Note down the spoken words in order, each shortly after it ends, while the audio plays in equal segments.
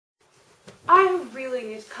I really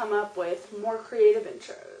need to come up with more creative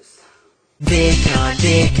intros. VidCon,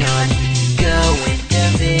 VidCon, going to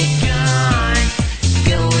VidCon,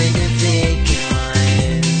 going to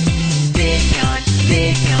VidCon, VidCon,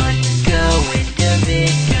 VidCon, going to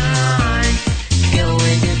VidCon,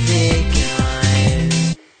 going to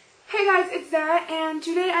VidCon. Hey guys, it's Zaira, and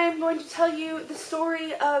today I am going to tell you the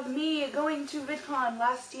story of me going to VidCon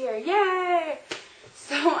last year. Yay!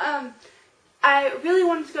 So, I really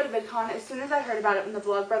wanted to go to VidCon as soon as I heard about it when the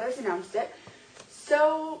Vlog Brothers announced it.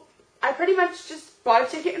 So, I pretty much just bought a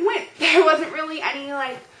ticket and went. There wasn't really any,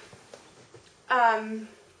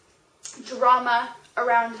 drama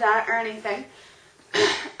around that or anything.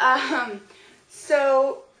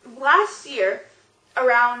 So, last year,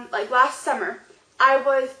 around, last summer, I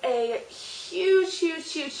was a huge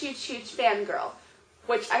fangirl.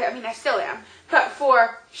 Which, I mean, I still am. But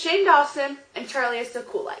for Shane Dawson and Charlie Is So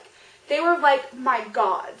Cool Like. They were like my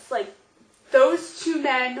gods. Like, those two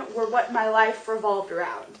men were what my life revolved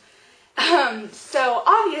around. So,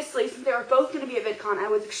 obviously, since they were both going to be at VidCon, I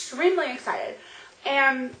was extremely excited.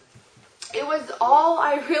 And it was all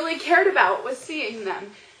I really cared about was seeing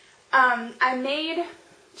them.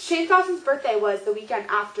 Shane Dawson's birthday was the weekend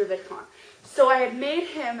after VidCon. So I had made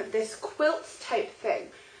him this quilt type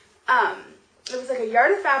thing. It was like a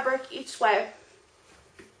yard of fabric each way.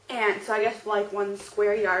 And so I guess like 1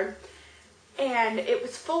 square yard. And it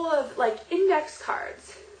was full of index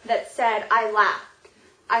cards that said I laughed,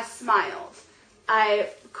 I smiled, I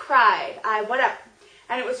cried, I whatever.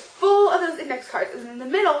 And it was full of those index cards. And in the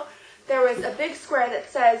middle there was a big square that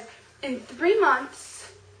says, in 3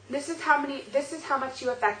 months, this is how much you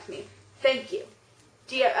affect me. Thank you.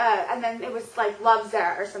 And then it was like love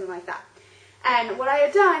Zaira or something like that. And what I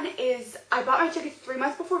had done is I bought my tickets 3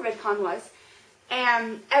 months before VidCon was.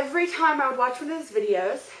 And every time I would watch one of his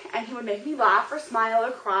videos, and he would make me laugh or smile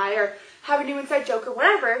or cry or have a new inside joke or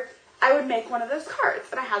whatever, I would make one of those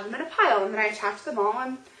cards. And I had them in a pile, and then I attached them all,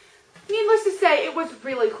 and needless to say, it was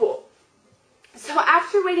really cool. So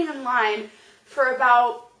after waiting in line for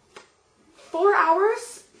about 4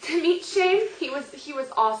 hours to meet Shane, he was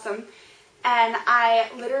awesome. And I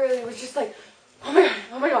literally was just like, oh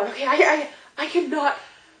my god, okay, I cannot,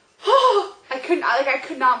 I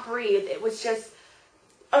could not breathe. It was just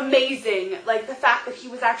amazing, the fact that he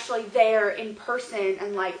was actually there in person,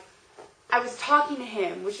 and I was talking to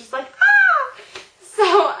him, which is So,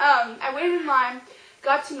 I waited in line,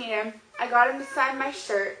 got to meet him, I got him to sign my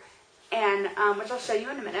shirt, and, which I'll show you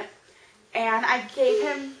in a minute, and I gave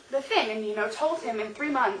him the thing, and, told him in 3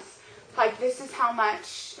 months, this is how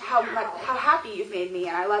happy you've made me,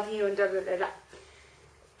 and I love you, and da-da-da-da.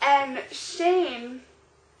 And Shane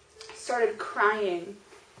started crying,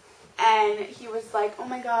 and he was like, oh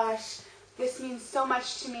my gosh, this means so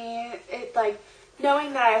much to me. It,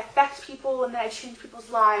 knowing that I affect people, and that I change people's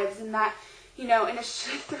lives, and that, in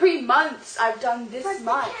 3 months I've done this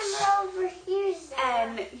much. The camera over here,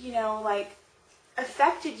 and,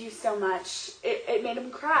 affected you so much, it made him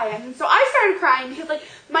cry. And so I started crying because,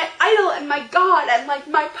 my idol and my god and,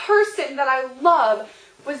 my person that I love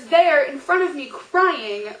was there in front of me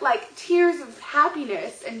crying, tears of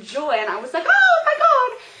happiness and joy. And I was like, oh my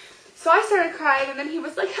god! So I started crying, and then he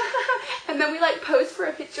was like, and then we, posed for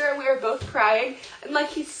a picture, and we were both crying. And,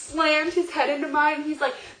 he slammed his head into mine, and he's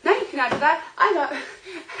like, no, you cannot do that. I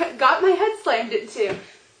got my head slammed into.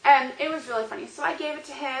 And it was really funny. So I gave it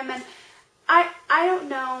to him, and I don't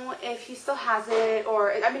know if he still has it,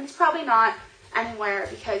 or, I mean, it's probably not anywhere,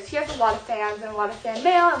 because he has a lot of fans and a lot of fan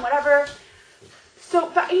mail and whatever. So,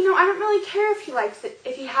 but, I don't really care if he likes it,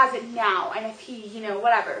 if he has it now, and if he,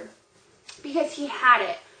 whatever. Because he had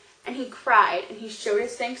it, and he cried, and he showed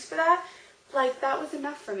his thanks for that. That was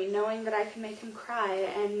enough for me, knowing that I could make him cry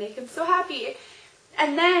and make him so happy.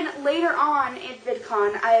 And then, later on at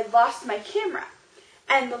VidCon, I had lost my camera.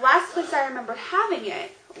 And the last place I remembered having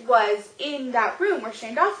it was in that room where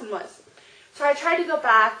Shane Dawson was. So I tried to go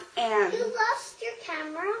back and... You lost your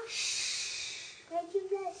camera? Shh. Where'd you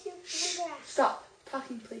lose your camera? Stop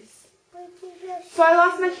talking, please. Where'd you lose? So I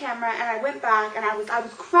lost my camera, and I went back, and I was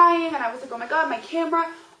crying, and I was like, oh my god, my camera.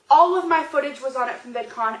 All of my footage was on it from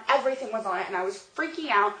VidCon. Everything was on it, and I was freaking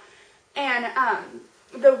out. And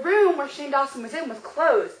the room where Shane Dawson was in was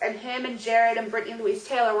closed, and him and Jared and Brittany and Louise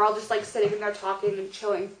Taylor were all just sitting in there talking and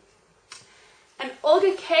chilling. And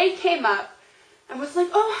Olga K came up and was like,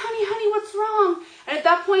 oh, honey, what's wrong? And at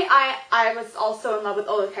that point, I was also in love with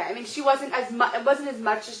Olga K. I mean, it wasn't as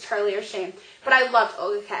much as Charlie or Shane, but I loved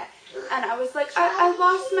Olga K. And I was like, I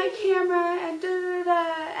lost my camera, and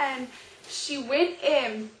da-da-da-da. And she went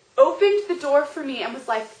in, opened the door for me, and was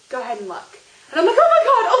like, go ahead and look. And I'm like, oh my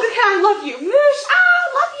god, Olga K, I love you. Moosh, I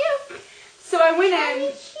love you. I went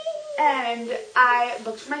in and I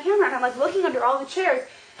looked for my camera, and I'm like looking under all the chairs,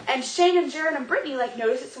 and Shane and Jared and Brittany like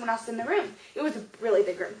noticed that someone else in the room. It was a really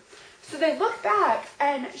big room. So they look back,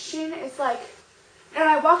 and Shane is like, and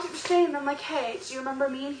I walked up to Shane, and I'm like, hey, do you remember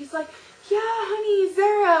me? And he's like, yeah, honey,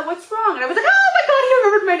 Zaira, what's wrong? And I was like, oh my God, he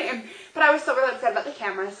remembered my name. But I was so really upset about the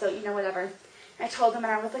camera, so, you know, whatever. And I told him,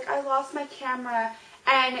 and I was like, I lost my camera,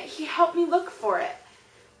 and he helped me look for it.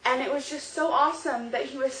 And it was just so awesome that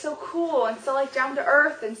he was so cool and so, like, down to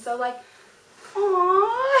earth and so, like,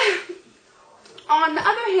 aww. On the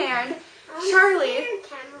other hand, Charlie,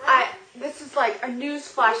 this is like a news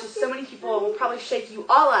flash, as so many people will probably shake you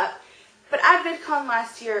all up. But at VidCon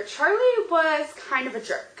last year, Charlie was kind of a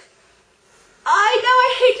jerk. I know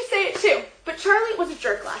I hate to say it too, but Charlie was a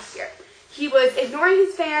jerk last year. He was ignoring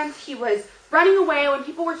his fans. He was running away when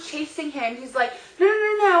people were chasing him. He's like,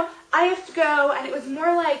 no, I have to go. And it was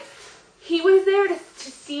more like he was there to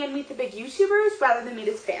see and meet the big YouTubers rather than meet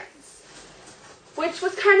his fans, which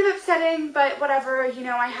was kind of upsetting, but whatever. You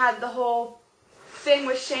know, I had the whole thing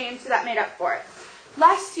with Shane, so that made up for it.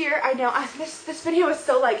 Last year, I know, this video is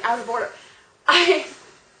so, like, out of order.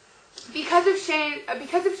 Because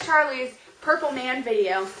of Charlie's Purple Man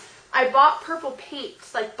video, I bought purple paint,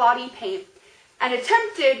 like body paint, and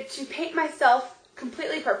attempted to paint myself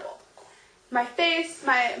completely purple. My face,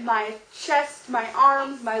 my chest, my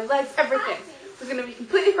arms, my legs, everything was going to be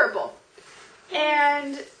completely purple.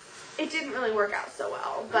 And it didn't really work out so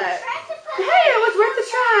well, but hey, it was worth a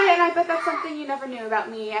try, and I bet that's something you never knew about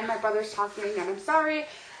me. And my brother's talking, and I'm sorry.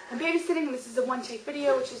 I'm babysitting, and this is a one-take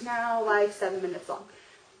video, which is now like 7 minutes long.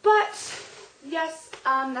 But yes,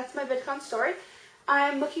 that's my VidCon story.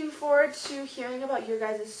 I'm looking forward to hearing about your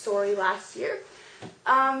guys' story last year.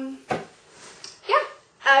 Yeah,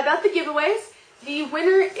 about the giveaways. The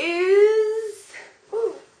winner is,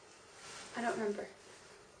 I don't remember.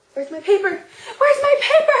 Where's my paper? Where's my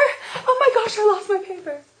paper? Oh my gosh, I lost my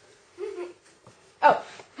paper. Oh,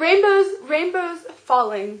 rainbows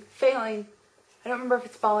failing. I don't remember if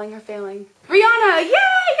it's falling or failing. Rihanna, yay,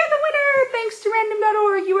 you're the winner. Thanks to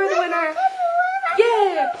random.org, you are the winner.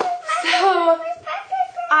 Yay. So,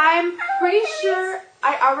 I'm pretty sure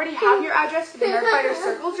I already have your address for the Nerdfighter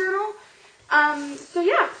Circle Journal. So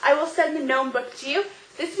yeah, I will send the gnome book to you.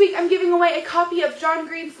 This week I'm giving away a copy of John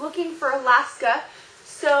Green's Looking for Alaska.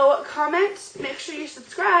 So comment, make sure you're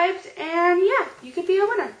subscribed, and yeah, you could be a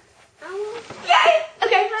winner. Yay!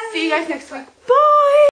 Okay, see you guys next week. Bye!